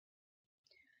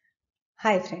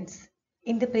Hi friends,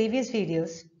 in the previous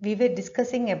videos we were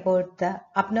discussing about the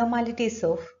abnormalities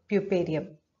of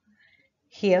puerperium.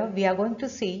 Here we are going to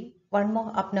see one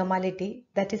more abnormality,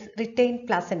 that is retained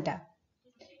placenta.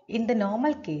 In the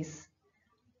normal case,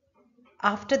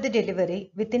 after the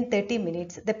delivery within 30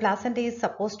 minutes the placenta is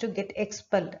supposed to get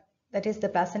expelled. That is, the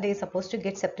placenta is supposed to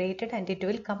get separated and it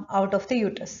will come out of the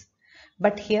uterus.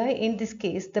 But here in this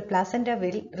case the placenta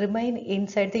will remain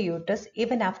inside the uterus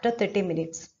even after 30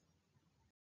 minutes.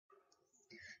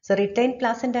 So retained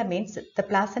placenta means the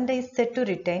placenta is said to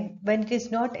retain when it is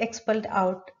not expelled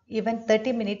out even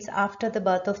 30 minutes after the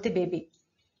birth of the baby.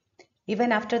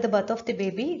 Even after the birth of the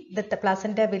baby, that the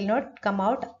placenta will not come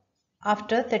out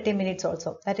after 30 minutes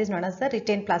also. That is known as the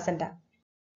retained placenta.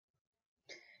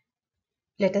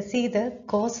 Let us see the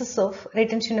causes of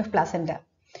retention of placenta.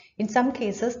 In some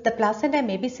cases, the placenta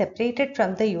may be separated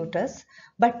from the uterus,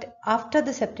 but after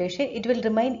the separation, it will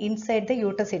remain inside the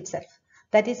uterus itself.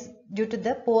 That is due to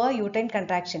the poor uterine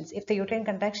contractions. If the uterine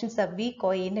contractions are weak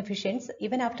or inefficient,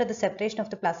 even after the separation of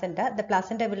the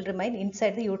placenta will remain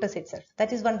inside the uterus itself.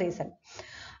 That is one reason.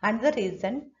 Another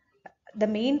reason, the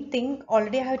main thing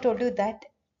already I have told you, that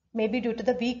maybe due to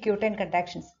the weak uterine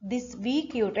contractions. These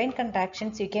weak uterine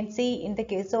contractions you can see in the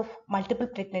case of multiple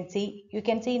pregnancy, you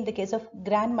can see in the case of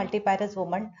grand multiparous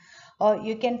woman, or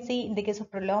you can see in the case of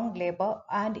prolonged labor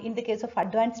and in the case of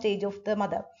advanced stage of the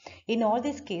mother. In all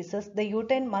these cases, the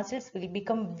uterine muscles will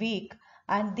become weak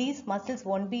and these muscles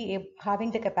won't be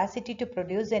having the capacity to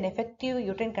produce an effective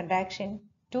uterine contraction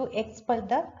to expel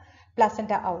the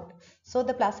placenta out. So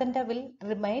the placenta will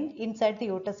remain inside the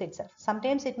uterus itself.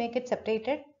 Sometimes it may get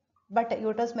separated, but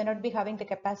uterus may not be having the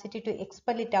capacity to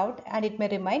expel it out and it may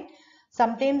remain.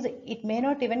 Sometimes it may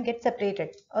not even get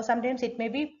separated, or sometimes it may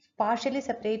be partially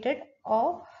separated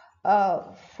or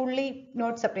fully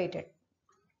not separated.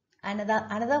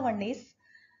 Another one is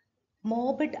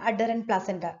morbid adherent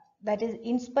placenta. That is,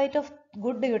 in spite of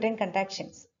good uterine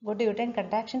contractions will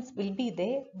be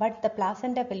there, but the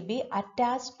placenta will be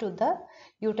attached to the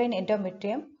uterine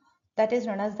endometrium. That is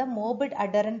known as the morbid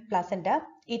adherent placenta.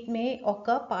 It may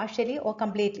occur partially or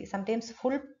completely. Sometimes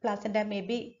full placenta may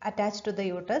be attached to the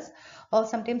uterus, or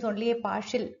sometimes only a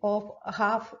partial or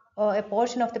half or a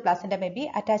portion of the placenta may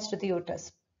be attached to the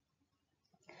uterus.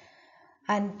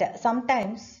 And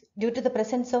sometimes due to the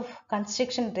presence of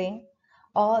constriction ring,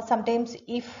 or sometimes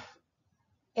if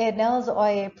a nurse or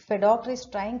a doctor is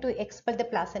trying to expel the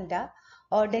placenta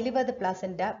or deliver the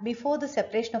placenta before the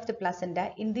separation of the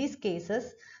placenta, in these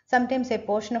cases sometimes a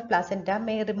portion of placenta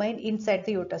may remain inside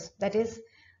the uterus. That is,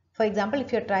 for example,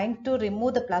 if you are trying to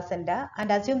remove the placenta and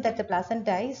assume that the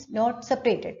placenta is not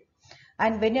separated,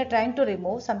 and when you are trying to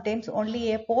remove, sometimes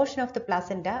only a portion of the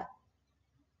placenta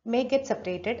may get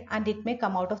separated and it may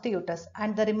come out of the uterus,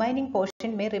 and the remaining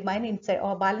portion may remain inside,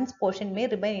 or balance portion may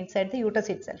remain inside the uterus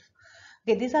itself.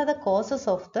 Okay, these are the causes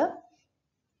of the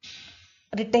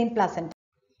retained placenta.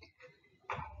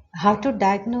 How to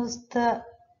diagnose the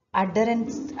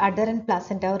adherent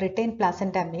placenta or retained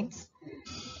placenta means,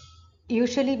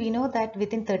 usually we know that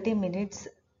within 30 minutes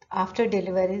after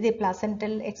delivery the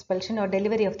placental expulsion or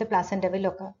delivery of the placenta will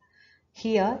occur.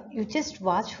 Here you just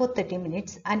watch for 30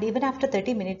 minutes, and even after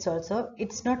 30 minutes also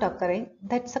it's not occurring,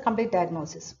 that's a complete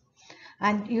diagnosis.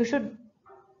 And you should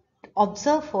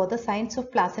observe for the signs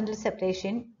of placental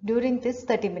separation during this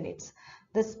 30 minutes.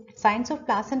 The signs of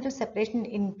placental separation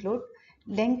include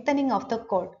lengthening of the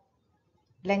cord,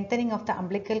 lengthening of the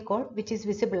umbilical cord which is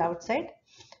visible outside,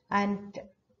 and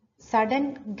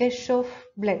sudden gush of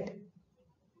blood.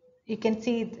 You can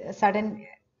see sudden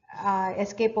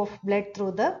escape of blood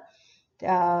through the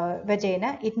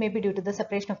vagina. It may be due to the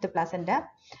separation of the placenta.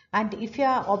 And if you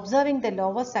are observing the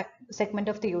lower segment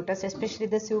of the uterus, especially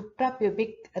the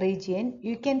suprapubic region,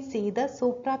 you can see the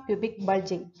suprapubic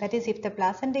bulging. That is, if the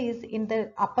placenta is in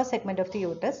the upper segment of the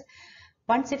uterus,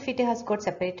 once if it has got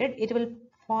separated, it will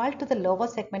fall to the lower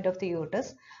segment of the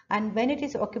uterus, and when it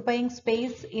is occupying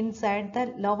space inside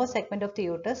the lower segment of the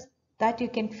uterus, that you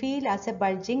can feel as a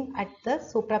bulging at the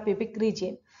suprapubic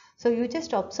region. So you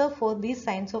just observe for these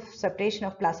signs of separation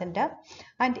of placenta,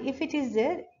 and if it is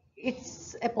there,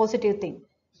 it's a positive thing.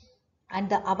 And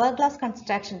the hourglass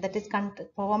contraction, that is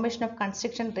formation of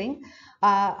constriction ring,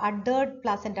 adhered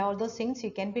placenta, all those things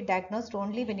you can be diagnosed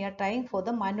only when you are trying for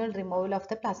the manual removal of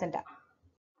the placenta.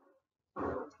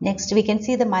 Next, we can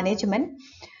see the management.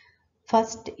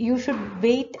 First, you should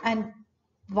wait and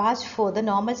watch for the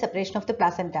normal separation of the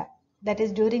placenta. That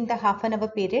is, during the half an hour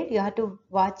period, you have to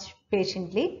watch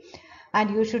patiently, and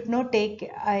you should not take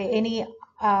any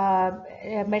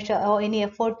measure or any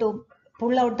effort to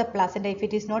pull out the placenta if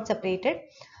it is not separated.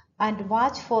 and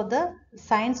watch for the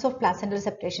signs of placental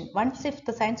separation. Once if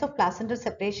the signs of placental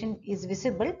separation is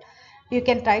visible, you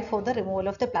can try for the removal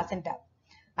of the placenta.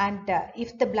 And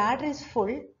if the bladder is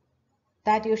full,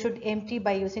 that you should empty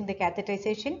by using the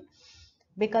catheterization,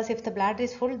 because if the bladder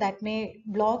is full, that may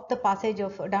block the passage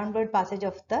of downward passage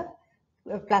of the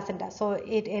placenta. So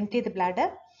it empty the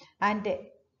bladder, and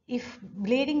if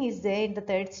bleeding is there in the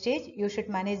third stage, you should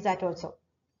manage that also.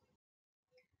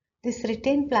 This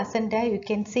retained placenta you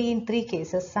can see in three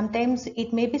cases. Sometimes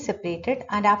it may be separated,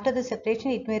 and after the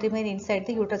separation it may remain inside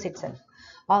the uterus itself.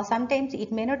 Or sometimes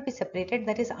it may not be separated,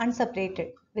 that is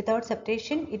unseparated. Without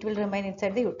separation it will remain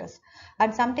inside the uterus.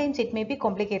 And sometimes it may be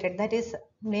complicated, that is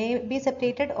may be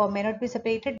separated or may not be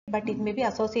separated, but it may be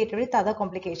associated with other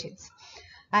complications.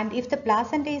 And if the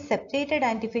placenta is separated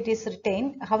and if it is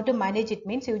retained, how to manage it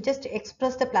means you just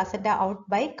express the placenta out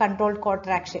by controlled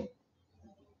contraction.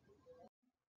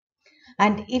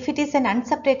 And if it is an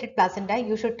unseparated placenta,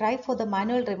 you should try for the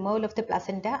manual removal of the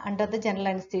placenta under the general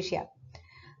anesthesia.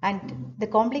 And the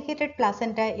complicated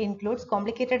placenta includes,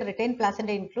 complicated retained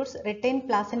placenta includes retained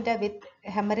placenta with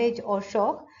hemorrhage or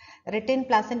shock, retained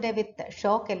placenta with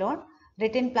shock alone,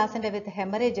 retained placenta with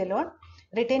hemorrhage alone,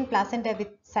 retained placenta with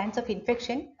signs of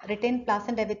infection, retained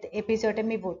placenta with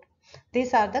episiotomy wound.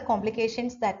 These are the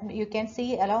complications that you can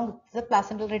see along with the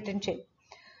placental retention.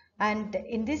 And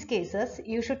in these cases,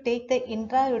 you should take the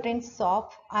intrauterine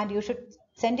swab and you should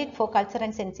send it for culture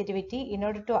and sensitivity in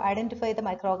order to identify the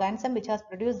microorganism which has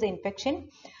produced the infection.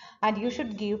 And you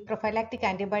should give prophylactic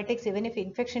antibiotics even if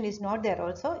infection is not there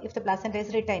also, if the placenta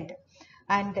is retained.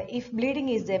 And if bleeding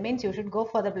is there, means you should go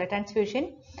for the blood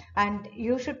transfusion, and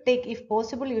you should take, if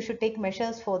possible, you should take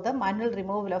measures for the manual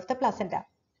removal of the placenta.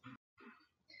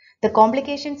 The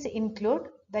complications include,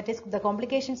 that is the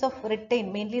complications of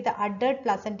retained, mainly the adult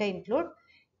placenta include,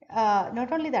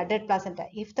 not only the adult placenta,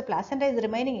 if the placenta is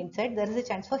remaining inside, there is a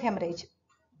chance for hemorrhage,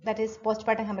 that is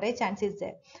postpartum hemorrhage chance is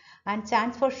there, and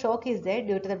chance for shock is there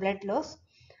due to the blood loss,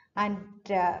 and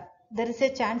there is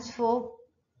a chance for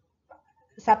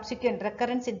subsequent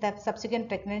recurrence in the subsequent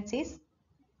pregnancies,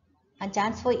 and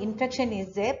chance for infection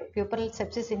is there, puerperal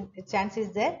sepsis chance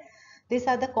is there. These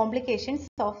are the complications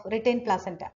of retained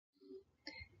placenta.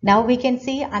 Now we can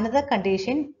see another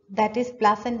condition, that is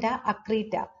placenta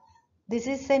acreta. This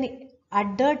is an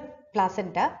adult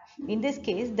placenta. In this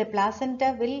case, the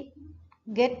placenta will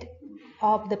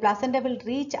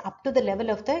reach up to the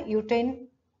level of the uterine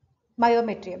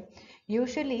myometrium.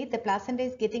 Usually the placenta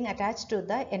is getting attached to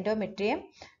the endometrium.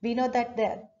 We know that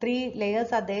the three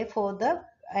layers are there for the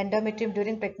endometrium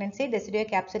during pregnancy: decidua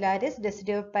capsularis,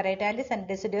 decidua parietalis, and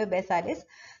decidua basalis.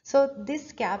 So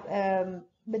this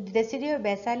decidua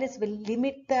basalis will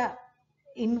limit the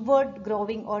inward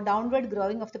growing or downward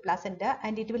growing of the placenta,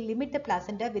 and it will limit the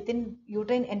placenta within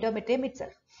uterine endometrium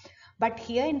itself. But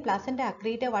here in placenta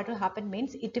acreta, what will happen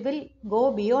means it will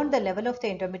go beyond the level of the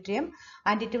endometrium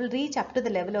and it will reach up to the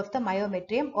level of the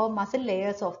myometrium or muscle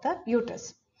layers of the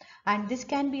uterus. And this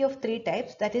can be of three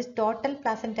types, that is total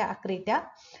placenta acreta.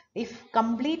 If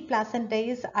complete placenta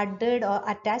is adhered or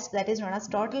attached, that is known as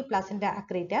total placenta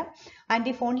acreta. And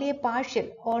if only a partial,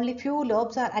 only few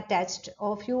lobes are attached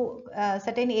or few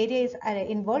certain areas are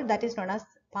involved, that is known as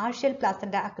partial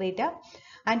placenta acreta.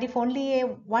 And if only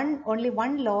one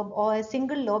lobe or a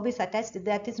single lobe is attached,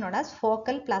 that is known as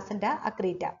focal placenta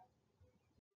acreta.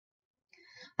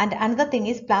 And another thing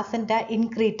is placenta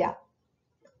increta.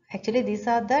 Actually, these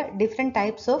are the different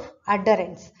types of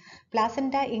adherents.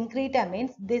 Placenta increta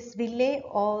means this villi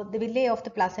or the villi of the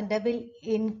placenta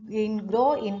will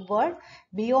grow inward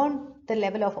beyond the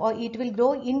level of, or it will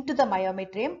grow into the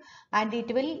myometrium, and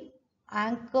it will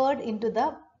anchored into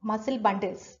the muscle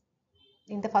bundles.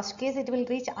 In the first case, it will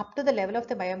reach up to the level of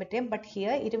the myometrium, but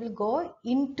here it will go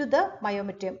into the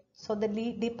myometrium. So the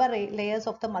deeper layers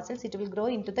of the muscles, it will grow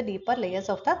into the deeper layers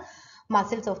of the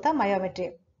muscles of the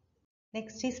myometrium.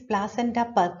 Next is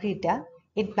placenta percreta.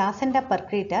 In placenta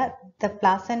percreta, the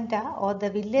placenta or the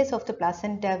villi of the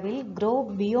placenta will grow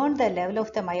beyond the level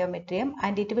of the myometrium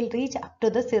and it will reach up to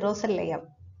the serosal layer.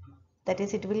 That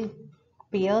is, it will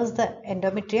pierce the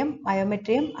endometrium,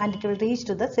 myometrium, and it will reach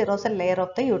to the serosal layer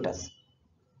of the uterus.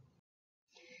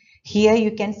 Here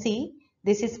you can see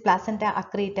this is placenta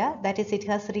acreta, that is, it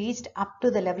has reached up to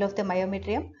the level of the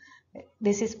myometrium.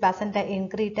 This is placenta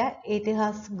increta, it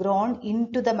has grown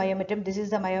into the myometrium. This is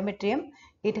the myometrium,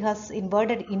 it has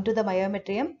inverted into the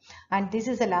myometrium, and this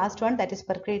is the last one, that is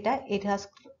percreta. It has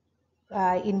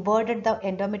inverted the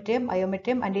endometrium,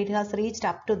 myometrium, and it has reached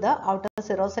up to the outer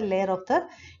serosal layer of the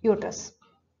uterus.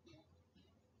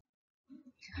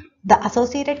 The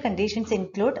associated conditions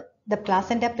include the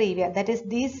placenta previa. That is,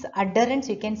 these adherents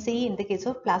you can see in the case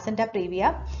of placenta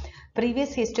previa.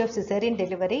 Previous history of cesarean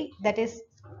delivery, that is,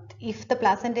 if the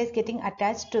placenta is getting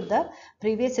attached to the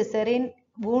previous cesarean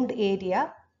wound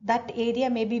area, that area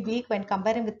may be weak when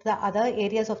comparing with the other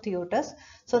areas of the uterus.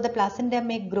 So the placenta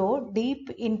may grow deep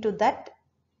into that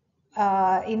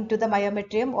into the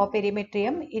myometrium or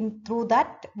perimetrium in through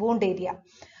that wound area.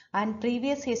 And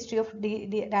previous history of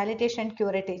dilatation and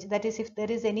curettage, that is, if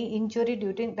there is any injury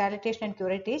due to dilatation and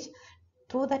curettage,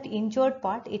 through that injured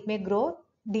part it may grow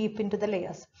deep into the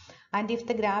layers. And if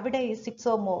the gravida is 6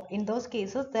 or more, in those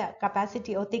cases the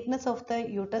capacity or thickness of the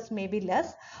uterus may be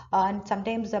less, and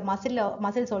sometimes the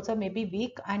muscles also may be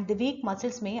weak, and the weak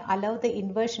muscles may allow the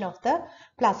inversion of the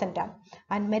placenta.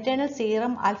 And maternal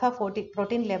serum alpha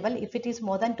protein level, if it is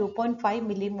more than 2.5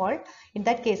 millimole, in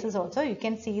that cases also you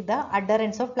can see the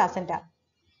adherence of placenta.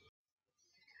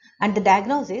 And the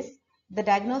diagnosis,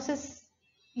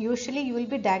 usually you will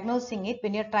be diagnosing it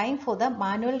when you're trying for the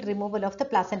manual removal of the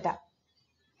placenta.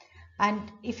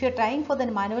 And if you're trying for the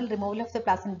manual removal of the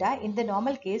placenta, in the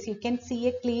normal case, you can see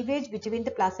a cleavage between the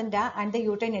placenta and the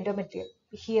uterine endometrium.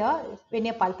 Here, when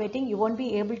you're palpating, you won't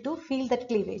be able to feel that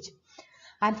cleavage.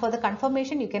 And for the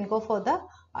confirmation, you can go for the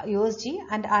USG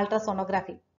and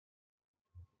ultrasonography.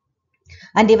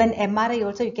 And even MRI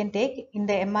also you can take. In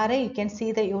the MRI, you can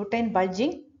see the uterine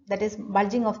bulging, that is,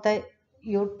 bulging of the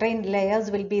uterine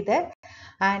layers will be there,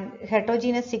 and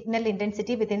heterogeneous signal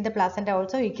intensity within the placenta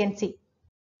also you can see.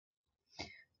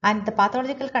 And the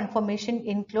pathological confirmation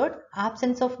include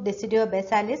absence of decidua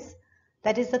basalis,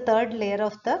 that is the third layer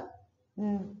of the,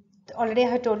 already I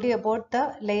have told you about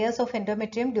the layers of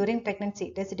endometrium during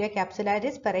pregnancy, decidua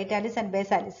capsularis, parietalis and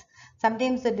basalis.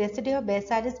 Sometimes the decidua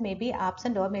basalis may be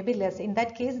absent or may be less. In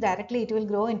that case, directly it will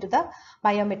grow into the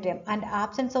myometrium. And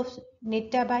absence of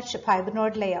Nitabatch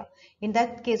fibrinode layer. In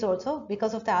that case also,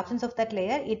 because of the absence of that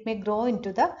layer, it may grow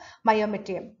into the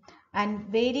myometrium. And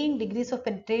varying degrees of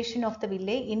penetration of the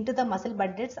villi into the muscle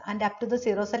bundles and up to the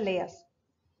serosal layers.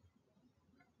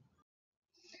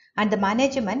 And the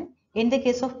management, in the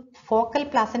case of focal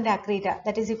placenta acreta,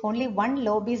 that is, if only one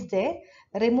lobe is there,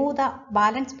 remove the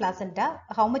balance placenta.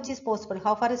 How much is possible?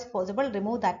 How far is possible?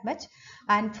 Remove that much.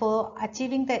 And for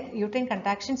achieving the uterine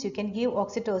contractions, you can give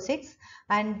oxytocin.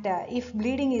 And if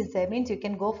bleeding is there, means you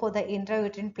can go for the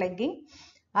intrauterine plugging.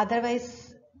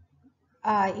 Otherwise,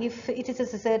 if it is a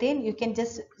cesarean, you can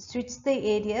just switch the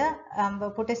area,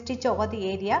 put a stitch over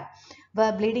the area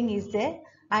where bleeding is there.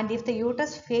 And if the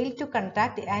uterus failed to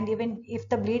contract, and even if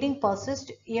the bleeding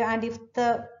persists, and if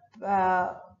the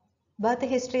birth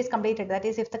history is completed, that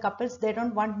is, if the couples they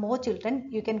don't want more children,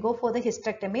 you can go for the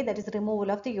hysterectomy, that is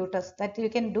removal of the uterus, that you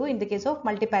can do in the case of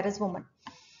multiparous woman.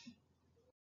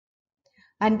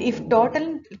 And if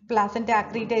total placenta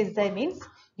acreta is there, means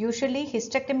usually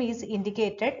hysterectomy is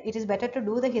indicated. It is better to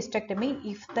do the hysterectomy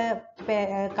if the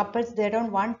couples they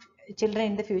don't want children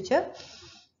in the future.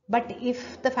 But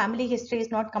if the family history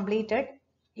is not completed,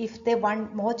 if they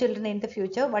want more children in the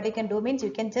future, what you can do means you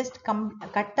can just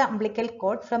cut the umbilical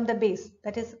cord from the base.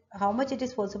 That is how much it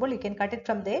is possible, you can cut it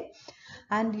from there,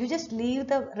 and you just leave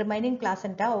the remaining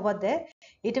placenta over there.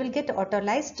 It will get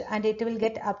autolyzed and it will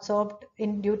get absorbed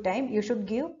in due time. You should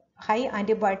give high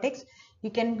antibiotics.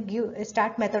 You can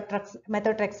start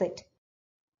methotrexate.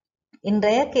 In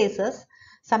rare cases,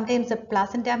 sometimes the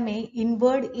placenta may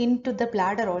invert into the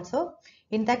bladder also.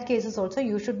 In that cases also,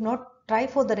 you should not try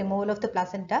for the removal of the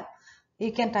placenta.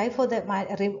 You can try for the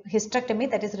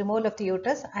hysterectomy, that is removal of the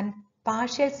uterus, and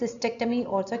partial cystectomy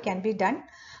also can be done.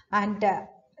 And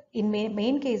in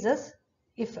main cases,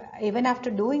 if even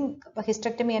after doing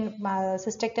hysterectomy and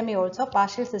cystectomy also,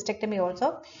 partial cystectomy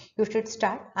also, you should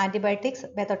start antibiotics,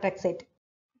 methotrexate.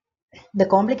 The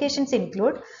complications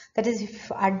include, that is,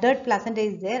 if adult placenta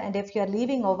is there and if you are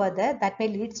leaving over there, that may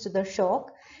lead to the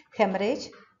shock, hemorrhage,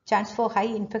 chance for high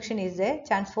infection is there,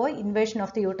 chance for invasion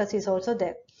of the uterus is also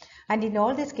there. And in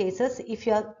all these cases, if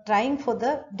you are trying for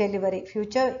the delivery,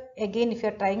 future, again, if you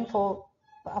are trying for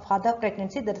further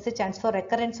pregnancy, there is a chance for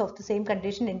recurrence of the same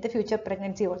condition in the future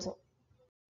pregnancy also.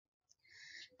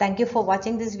 Thank you for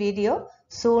watching this video.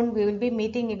 Soon we will be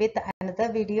meeting with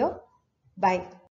another video. Bye.